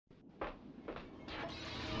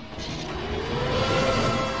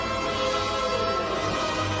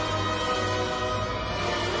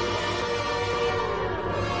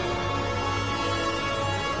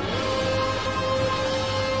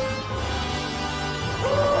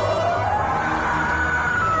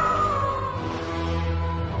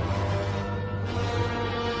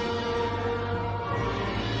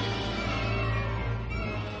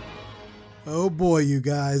boy, you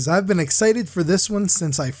guys. I've been excited for this one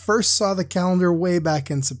since I first saw the calendar way back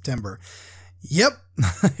in September. Yep,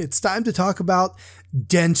 it's time to talk about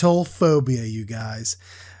dental phobia, you guys.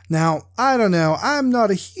 Now, I don't know, I'm not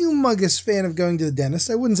a humongous fan of going to the dentist.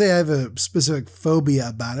 I wouldn't say I have a specific phobia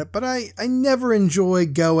about it, but I never enjoy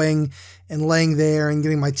going and laying there and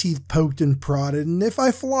getting my teeth poked and prodded. And if I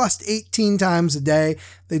flossed 18 times a day,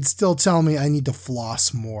 they'd still tell me I need to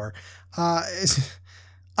floss more.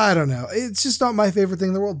 I don't know. It's just not my favorite thing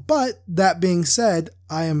in the world. But that being said,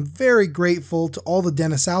 I am very grateful to all the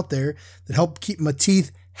dentists out there that help keep my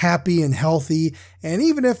teeth happy and healthy. And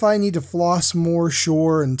even if I need to floss more,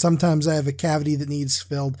 sure, and sometimes I have a cavity that needs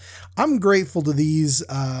filled, I'm grateful to these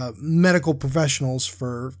medical professionals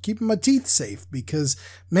for keeping my teeth safe because,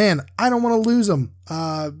 man, I don't want to lose them.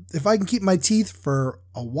 If I can keep my teeth for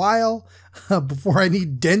a while before I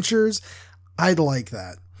need dentures, I'd like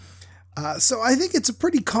that. So I think it's a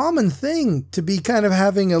pretty common thing to be kind of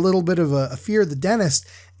having a little bit of a fear of the dentist,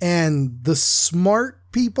 and the smart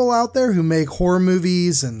people out there who make horror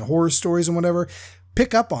movies and horror stories and whatever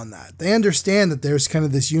pick up on that. They understand that there's kind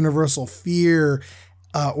of this universal fear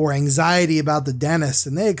or anxiety about the dentist,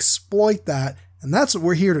 and they exploit that. And that's what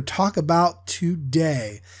we're here to talk about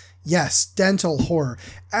today. Yes, dental horror.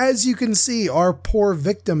 As you can see, our poor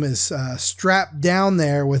victim is strapped down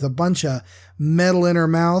there with a bunch of metal in her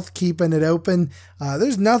mouth, keeping it open.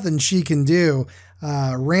 There's nothing she can do.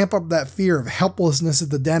 Ramp up that fear of helplessness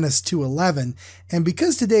at the dentist to 11. And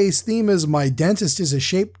because today's theme is my dentist is a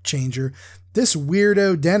shape changer, this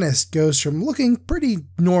weirdo dentist goes from looking pretty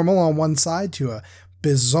normal on one side to a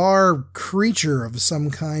bizarre creature of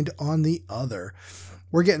some kind on the other.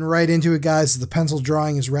 We're getting right into it, guys. The pencil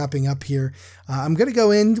drawing is wrapping up here. I'm going to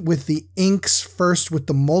go in with the inks first with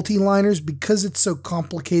the multi-liners because it's so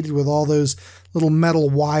complicated with all those little metal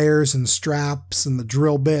wires and straps and the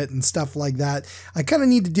drill bit and stuff like that. I kind of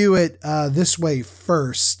need to do it this way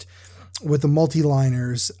first with the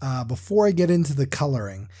multi-liners before I get into the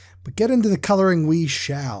coloring. But get into the coloring we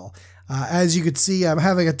shall. As you can see, I'm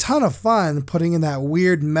having a ton of fun putting in that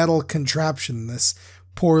weird metal contraption in this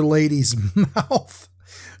poor lady's mouth.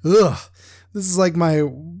 Ugh, this is like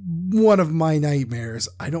one of my nightmares.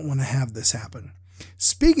 I don't want to have this happen.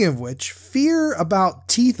 Speaking of which, fear about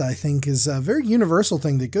teeth, I think, is a very universal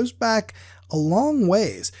thing that goes back a long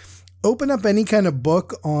ways. Open up any kind of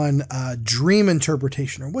book on dream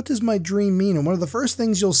interpretation, or what does my dream mean? And one of the first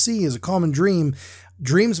things you'll see is a common dream,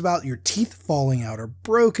 dreams about your teeth falling out or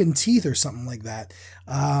broken teeth or something like that.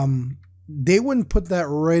 They wouldn't put that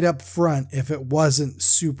right up front if it wasn't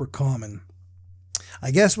super common. I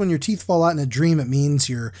guess when your teeth fall out in a dream, it means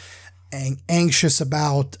you're anxious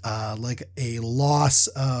about like a loss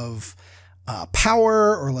of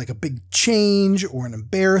power or like a big change or an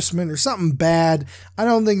embarrassment or something bad. I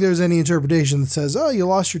don't think there's any interpretation that says, oh, you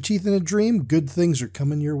lost your teeth in a dream, good things are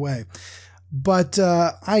coming your way. But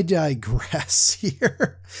I digress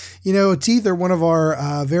here. You know, teeth are one of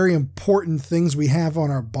our very important things we have on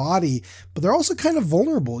our body, but they're also kind of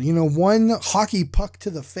vulnerable. You know, one hockey puck to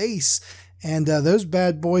the face and those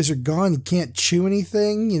bad boys are gone. You can't chew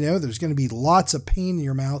anything. You know, there's going to be lots of pain in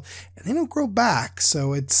your mouth and they don't grow back.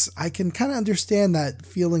 So I can kind of understand that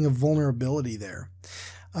feeling of vulnerability there.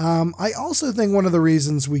 I also think one of the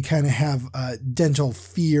reasons we kind of have dental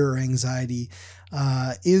fear or anxiety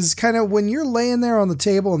is kind of when you're laying there on the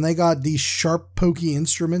table and they got these sharp, pokey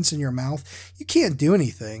instruments in your mouth, you can't do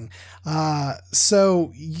anything.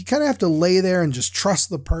 So you kind of have to lay there and just trust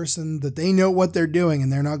the person that they know what they're doing and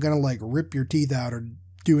they're not going to like rip your teeth out or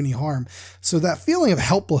do any harm. So that feeling of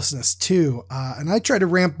helplessness too. And I try to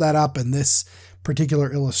ramp that up in this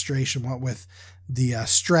particular illustration, what with the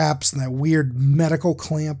straps and that weird medical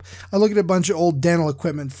clamp. I look at a bunch of old dental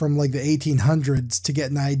equipment from like the 1800s to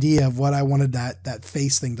get an idea of what I wanted that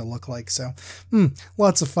face thing to look like. So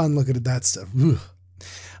lots of fun looking at that stuff.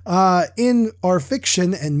 In our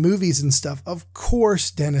fiction and movies and stuff, of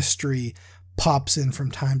course, dentistry pops in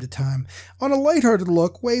from time to time. On a lighthearted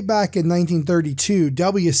look, way back in 1932,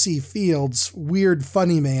 W.C. Fields, weird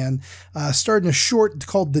funny man, started a short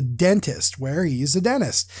called The Dentist, where he's a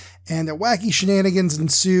dentist. And wacky shenanigans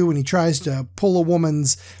ensue when he tries to pull a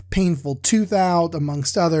woman's painful tooth out,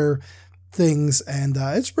 amongst other things. And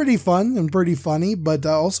it's pretty fun and pretty funny, but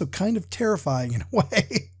also kind of terrifying in a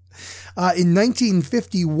way. In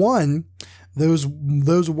 1951, those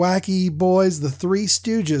wacky boys, the Three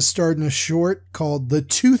Stooges, starred in a short called The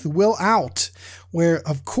Tooth Will Out, where,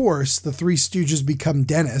 of course, the Three Stooges become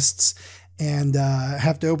dentists. and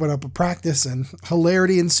have to open up a practice, and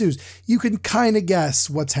hilarity ensues. You can kind of guess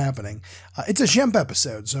what's happening. It's a Shemp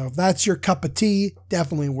episode, so if that's your cup of tea,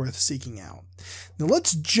 definitely worth seeking out. Now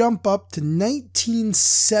let's jump up to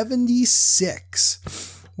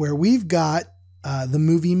 1976, where we've got the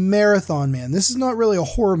movie Marathon Man. This is not really a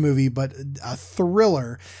horror movie, but a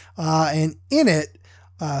thriller. And in it,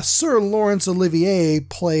 Sir Laurence Olivier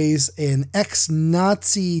plays an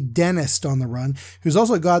ex-Nazi dentist on the run, who's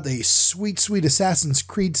also got a sweet, sweet Assassin's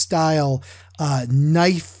Creed style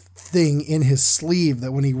knife thing in his sleeve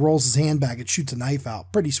that when he rolls his hand back, it shoots a knife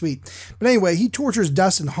out. Pretty sweet. But anyway, he tortures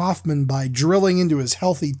Dustin Hoffman by drilling into his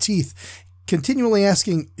healthy teeth, continually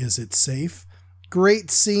asking, "Is it safe?"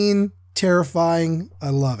 Great scene. Terrifying. I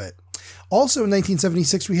love it. Also in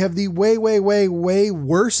 1976, we have the way, way, way, way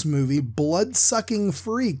worse movie, Blood-Sucking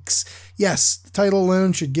Freaks. Yes, the title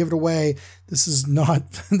alone should give it away. This is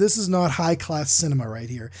not high-class cinema right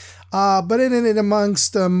here. But in it,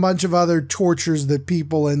 amongst a bunch of other tortures that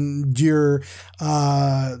people endure,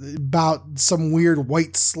 about some weird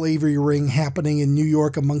white slavery ring happening in New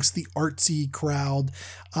York amongst the artsy crowd.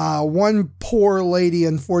 One poor lady,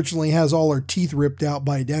 unfortunately, has all her teeth ripped out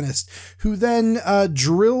by a dentist, who then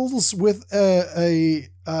drills with a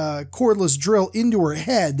cordless drill into her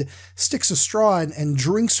head, sticks a straw in, and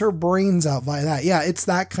drinks her brains out via that. Yeah, it's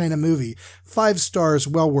that kind of movie. 5 stars,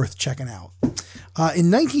 well worth checking out.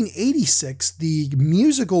 In 1986, the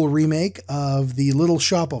musical remake of The Little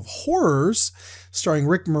Shop of Horrors, starring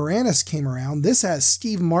Rick Moranis, came around. This has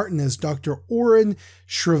Steve Martin as Dr. Oren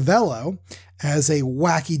Shrivello. As a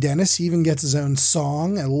wacky dentist, he even gets his own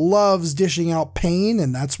song and loves dishing out pain,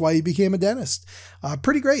 and that's why he became a dentist.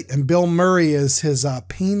 Pretty great. And Bill Murray is his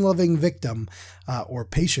pain-loving victim, or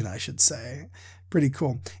patient, I should say. Pretty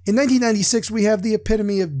cool. In 1996, we have the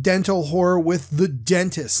epitome of dental horror with The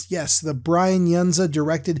Dentist. Yes, the Brian Yunza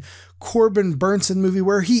directed Corbin Burnson movie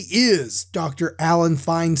where he is Dr. Alan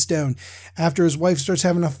Finestone. After his wife starts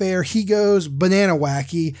having an affair, he goes banana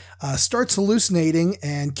wacky, starts hallucinating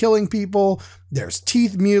and killing people. There's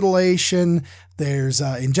teeth mutilation. There's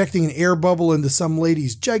injecting an air bubble into some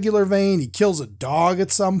lady's jugular vein. He kills a dog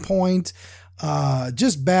at some point.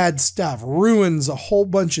 Just bad stuff. Ruins a whole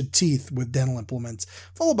bunch of teeth with dental implements.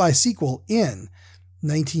 Followed by a sequel in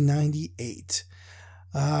 1998.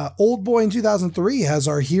 Old Boy in 2003 has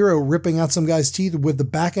our hero ripping out some guy's teeth with the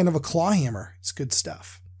back end of a claw hammer. It's good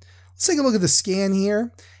stuff. Let's take a look at the scan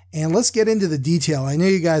here, and let's get into the detail. I know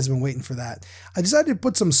you guys have been waiting for that. I decided to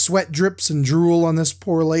put some sweat drips and drool on this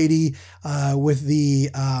poor lady with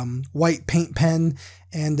the white paint pen,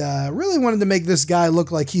 and really wanted to make this guy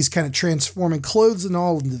look like he's kind of transforming, clothes and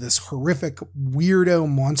all, into this horrific weirdo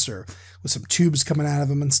monster with some tubes coming out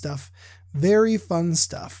of him and stuff. Very fun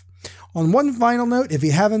stuff. On one final note, if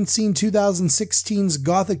you haven't seen 2016's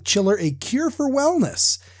Gothic Chiller, A Cure for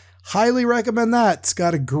Wellness, highly recommend that. It's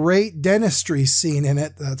got a great dentistry scene in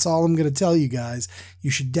it. That's all I'm going to tell you guys.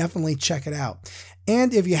 You should definitely check it out.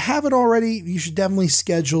 And if you haven't already, you should definitely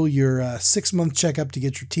schedule your 6-month checkup to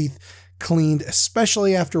get your teeth cleaned,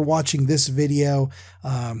 especially after watching this video.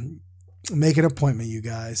 Make an appointment, you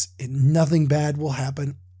guys. Nothing bad will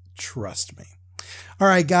happen. Trust me. All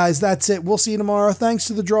right, guys, that's it. We'll see you tomorrow. Thanks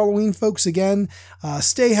to the Drawlloween folks again.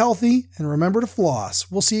 Stay healthy and remember to floss.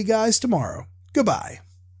 We'll see you guys tomorrow. Goodbye.